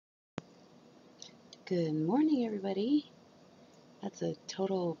Good morning, everybody. That's a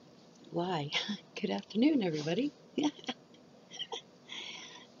total lie. Good afternoon, everybody. It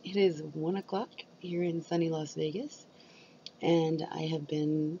is 1 o'clock here in sunny Las Vegas, and I have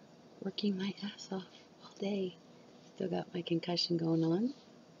been working my ass off all day. Still got my concussion going on.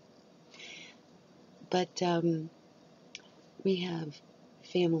 But we have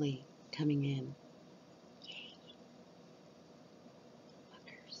family coming in. Yay.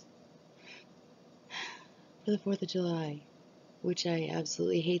 Fuckers. For the 4th of July, which I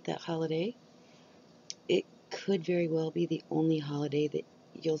absolutely hate that holiday. It could very well be the only holiday that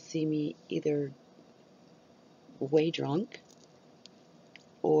you'll see me either way drunk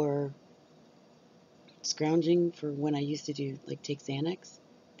or scrounging for when I used to do, like, take Xanax.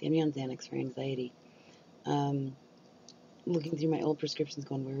 They had me on Xanax for anxiety. Looking through my old prescriptions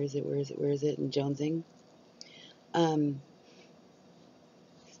going, where is it, and jonesing.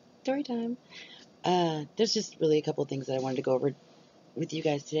 Story time. There's just really a couple things that I wanted to go over with you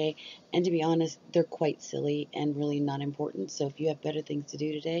guys today, and to be honest, they're quite silly and really not important, so if you have better things to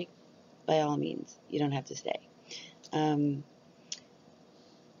do today, by all means, you don't have to stay.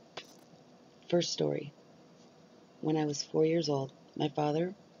 First story. When I was 4 years old, my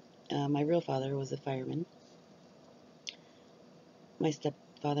father, my real father, was a fireman. My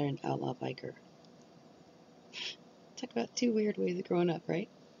stepfather, an outlaw biker. Talk about two weird ways of growing up, right?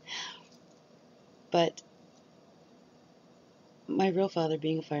 But my real father,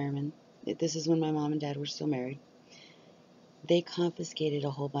 being a fireman, this is when my mom and dad were still married, they confiscated a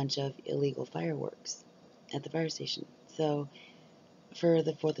whole bunch of illegal fireworks at the fire station. So for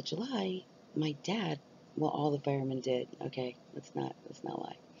the 4th of July, my dad, well, all the firemen did, okay, let's not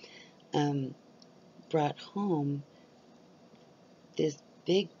lie, brought home this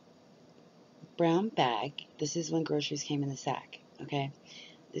big brown bag. This is when groceries came in the sack, okay?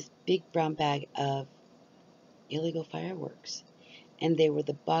 This big brown bag of illegal fireworks. And they were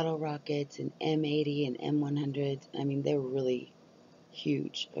the bottle rockets and M80 and M100s. I mean, they were really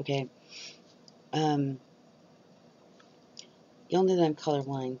huge, okay? You'll know that I'm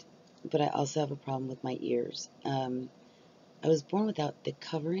colorblind, but I also have a problem with my ears. I was born without the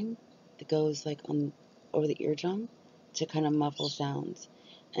covering that goes like on over the eardrum to kind of muffle sounds.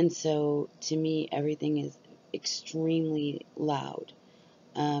 And so to me, everything is extremely loud.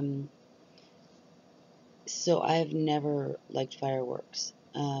 So I've never liked fireworks.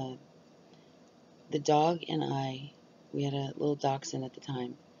 The dog and I, we had a little dachshund at the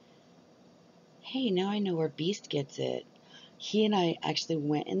time. Hey, now I know where Beast gets it. He and I actually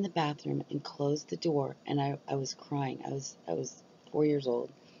went in the bathroom and closed the door, and I was crying. I was 4 years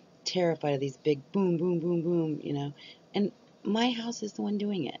old, terrified of these big boom, boom, boom, boom, you know. And my house is the one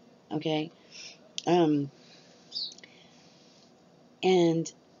doing it, okay?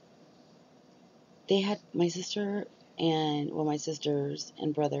 And they had my sisters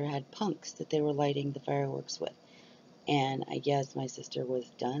and brother had punks that they were lighting the fireworks with. And I guess my sister was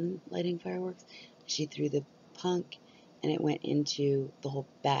done lighting fireworks. She threw the punk, and it went into the whole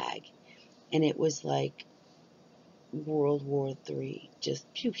bag. And it was like World War III.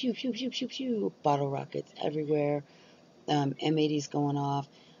 Just pew, pew, pew, pew, pew, pew. Bottle rockets everywhere. M80s going off.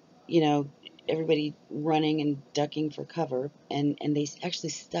 You know, everybody running and ducking for cover. And they actually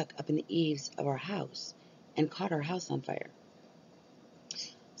stuck up in the eaves of our house and caught our house on fire.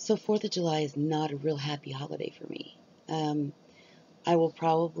 So 4th of July is not a real happy holiday for me. I will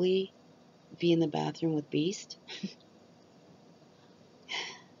probably be in the bathroom with Beast.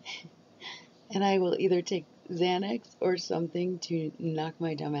 And I will either take Xanax or something to knock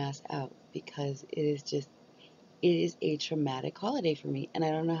my dumb ass out, because it is a traumatic holiday for me. And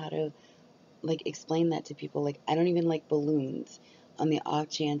I don't know how to, like, explain that to people. Like, I don't even like balloons. On the off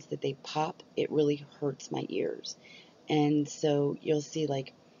chance that they pop, it really hurts my ears. And so you'll see,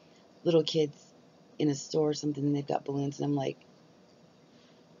 like, little kids in a store or something, and they've got balloons, and I'm like,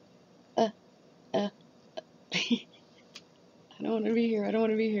 I don't want to be here. I don't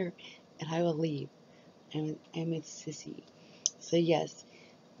want to be here. And I will leave. I'm a sissy. So yes,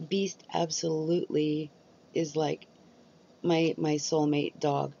 Beast absolutely is like my soulmate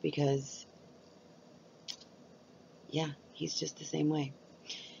dog, because yeah, he's just the same way.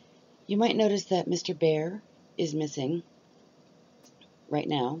 You might notice that Mr. Bear is missing right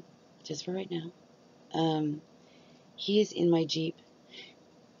now, just for right now. He is in my Jeep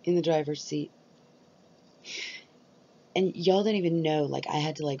in the driver's seat. And y'all don't even know, like, I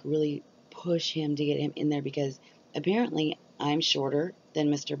had to, like, really push him to get him in there, because apparently I'm shorter than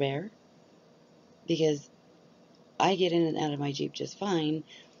Mr. Bear, because I get in and out of my Jeep just fine,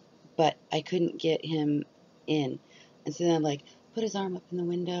 but I couldn't get him in. And so then I, like, put his arm up in the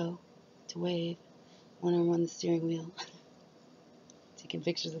window to wave. One arm on the steering wheel. Taking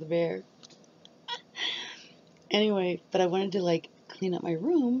pictures of the bear. Anyway, but I wanted to like clean up my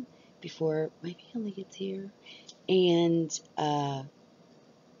room before my family gets here. And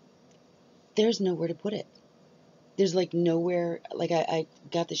there's nowhere to put it. There's like nowhere, like I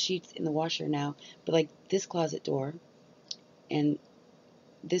got the sheets in the washer now, but like this closet door and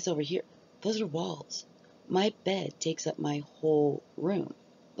this over here, those are walls. My bed takes up my whole room.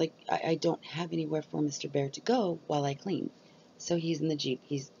 Like I don't have anywhere for Mr. Bear to go while I clean. So he's in the Jeep.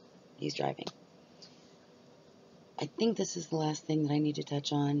 He's driving. I think this is the last thing that I need to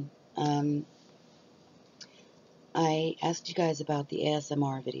touch on. I asked you guys about the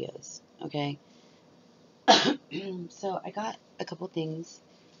ASMR videos, okay? So I got a couple things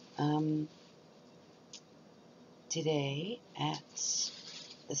today at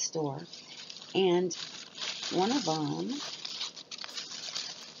the store, and one of them,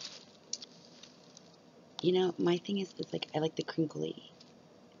 you know, my thing is like I like the crinkly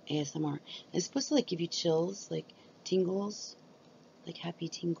ASMR. It's supposed to like give you chills, like tingles, like happy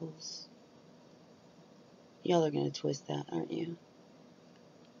tingles. Y'all are gonna twist that, aren't you?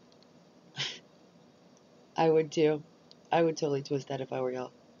 I would too. I would totally twist that if I were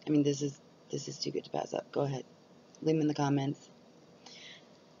y'all. I mean, this is too good to pass up. Go ahead, leave them in the comments.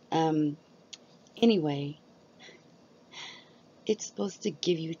 Anyway, it's supposed to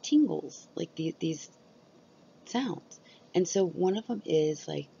give you tingles, like these sounds. And so one of them is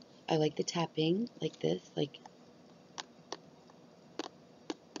like, I like the tapping, like this, like,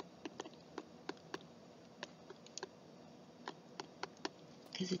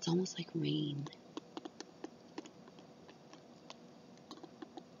 because it's almost like rain.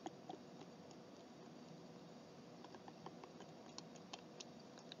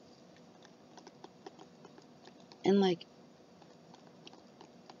 And like,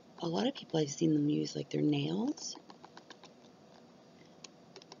 a lot of people I've seen them use like their nails.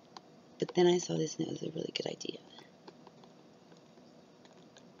 But then I saw this and it was a really good idea.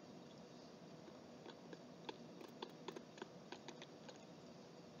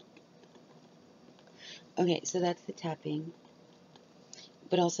 Okay, so that's the tapping.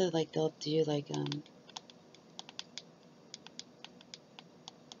 But also like they'll do like and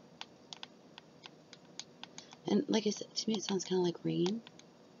like I said, to me it sounds kind of like rain.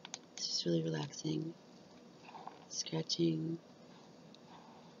 It's just really relaxing. Scratching.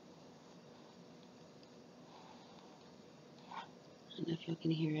 I don't know if y'all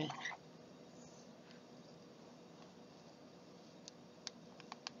can hear it.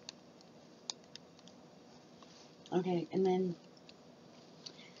 Okay, and then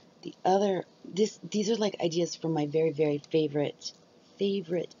the other, these are like ideas from my very, very favorite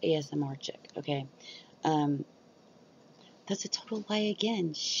ASMR chick, okay? That's a total lie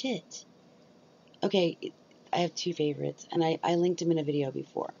again. Shit. Okay, I have two favorites, and I linked them in a video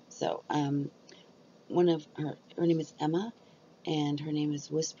before. So, one of her name is Emma, and her name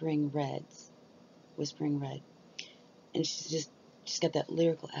is Whispering Red. And she's got that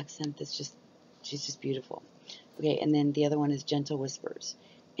lyrical accent that's she's just beautiful. Okay, and then the other one is Gentle Whispers.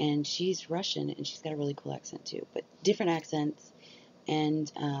 And she's Russian, and she's got a really cool accent too, but different accents. And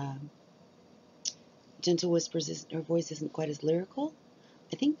Gentle Whispers, her voice isn't quite as lyrical.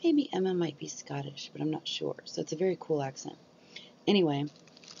 I think maybe Emma might be Scottish, but I'm not sure. So it's a very cool accent. Anyway,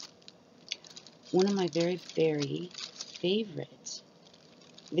 one of my very, very favorite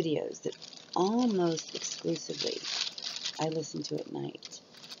videos that almost exclusively I listen to at night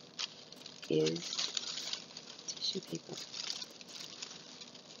is tissue paper.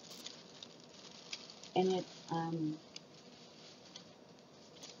 And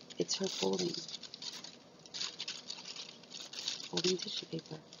it's her folding tissue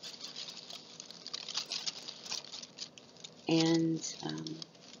paper. And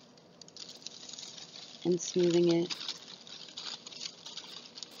smoothing it.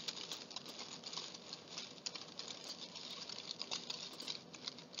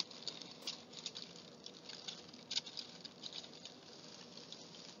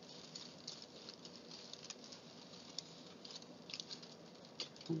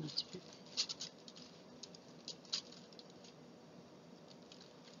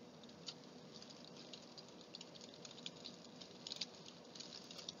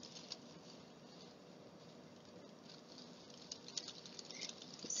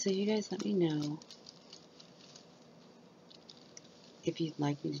 So you guys let me know if you'd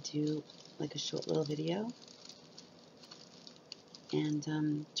like me to do like a short little video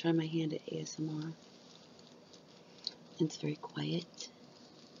and try my hand at ASMR. It's very quiet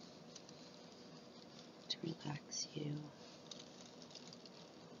to relax you.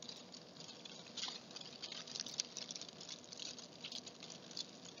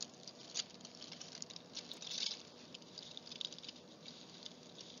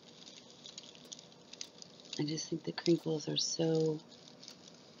 I just think the crinkles are so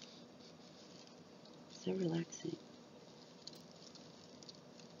relaxing.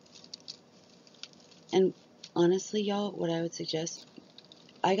 And honestly, y'all, what I would suggest,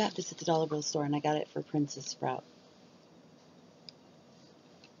 I got this at the Dollar Bill store, and I got it for Princess Sprout.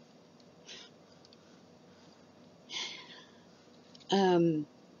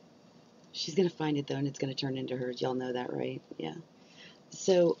 She's gonna find it though, and it's gonna turn into hers. Y'all know that, right? Yeah.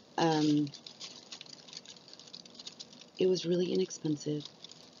 So, it was really inexpensive,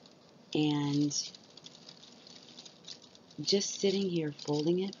 and just sitting here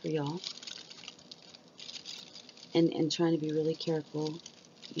folding it for y'all, and trying to be really careful,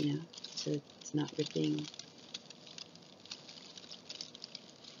 you know, so it's not ripping.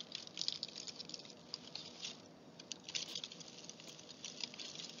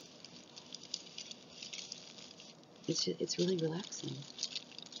 It's really relaxing.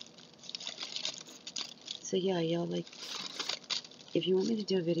 So yeah, y'all, like, if you want me to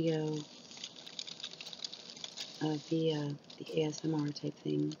do a video of the ASMR type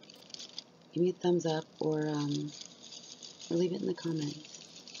thing, give me a thumbs up, or leave it in the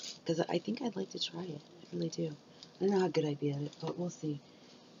comments, because I think I'd like to try it. I really do. I don't know how good I'd be at it, but we'll see.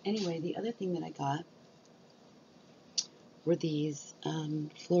 Anyway, the other thing that I got were these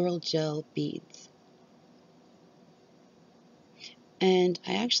floral gel beads. And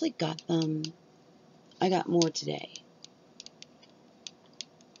I actually got them, I got more today.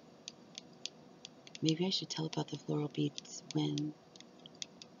 Maybe I should tell about the floral beads when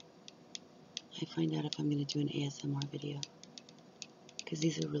I find out if I'm going to do an ASMR video. Because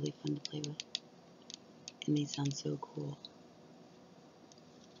these are really fun to play with. And they sound so cool.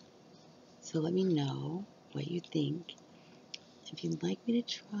 So let me know what you think. If you'd like me to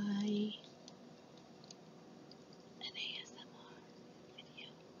try an ASMR video,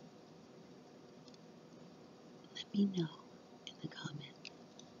 let me know in the comments.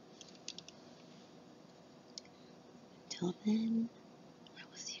 Until then,